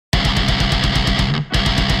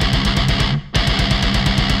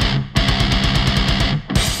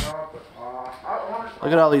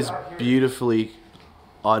Look at all these beautifully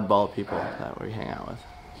oddball people that we hang out with.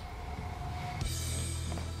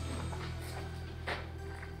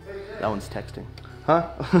 That one's texting. Huh?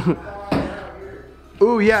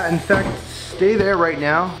 Ooh, yeah, in fact, stay there right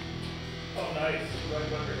now. Oh, nice.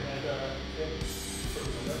 Right under and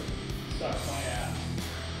suck my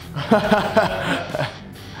ass.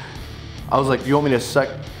 I was like, you want me to suck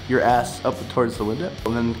your ass up towards the window?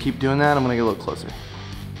 And then keep doing that, I'm gonna get a little closer.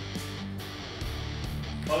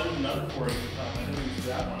 Oh, there's another for you. I didn't even see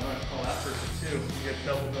that one. I'm gonna call that person too. You get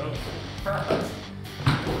double votes.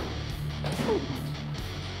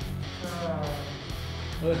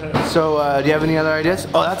 So, do you have any other ideas?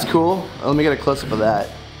 Oh, that's cool. Let me get a close-up of that.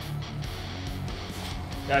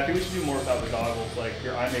 Yeah, I think we should do more without the goggles. Like,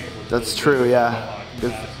 your eye makeup looks That's really true, good. yeah.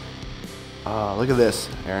 Look at this,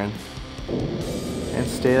 Aaron. And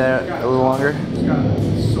stay there a little longer. It's got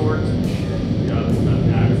swords and shit. Yeah, that's not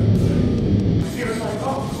an accent. He was like,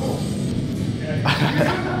 oh, cool.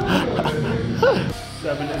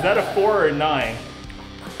 7. Is that a 4 or a 9?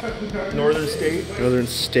 Northern State? Northern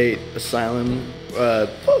State Asylum.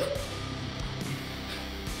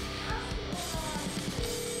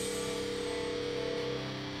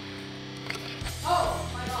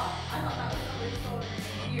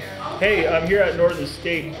 Hey, I'm here at Northern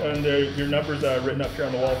State, and your number's written up here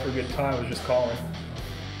on the wall for a good time. I was just calling.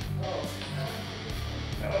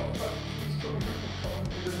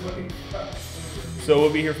 So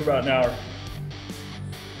we'll be here for about an hour.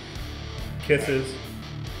 Kisses.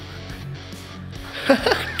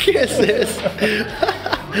 Kisses.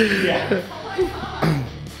 Yeah.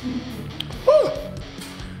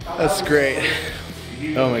 That's great.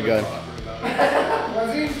 Oh my god.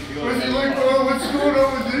 Was he like, oh, what's going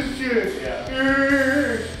on with this shit?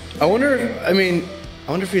 I wonder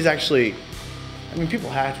if he's actually, people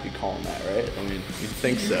have to be calling that, right? I mean, you'd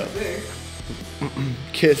think so.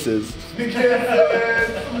 Kisses.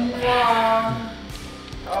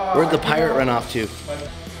 Where'd the pirate run off to?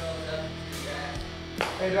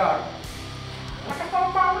 Hey, dog.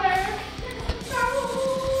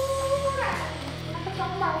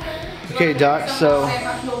 Okay, Doc, so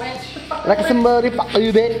like somebody fuck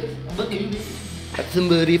you, baby. Like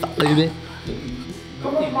somebody fuck you, baby.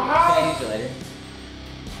 Come on, my house.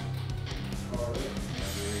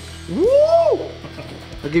 Woo!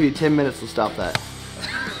 I'll give you 10 minutes to stop that.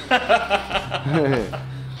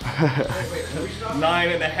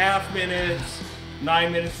 9.5 minutes.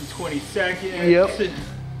 9 minutes and 20 seconds. Yep.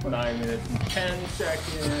 9 minutes and 10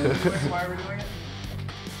 seconds. Why are we doing it?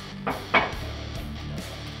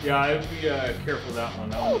 Yeah, I'd be careful with that one.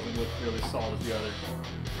 That one doesn't look really solid as the other.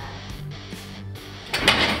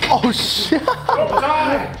 Oh shit!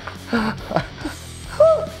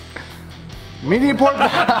 Medium pork.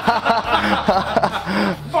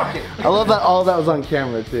 Fuck it. I love that all of that was on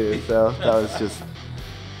camera too. So that was just.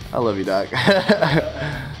 I love you, Doc.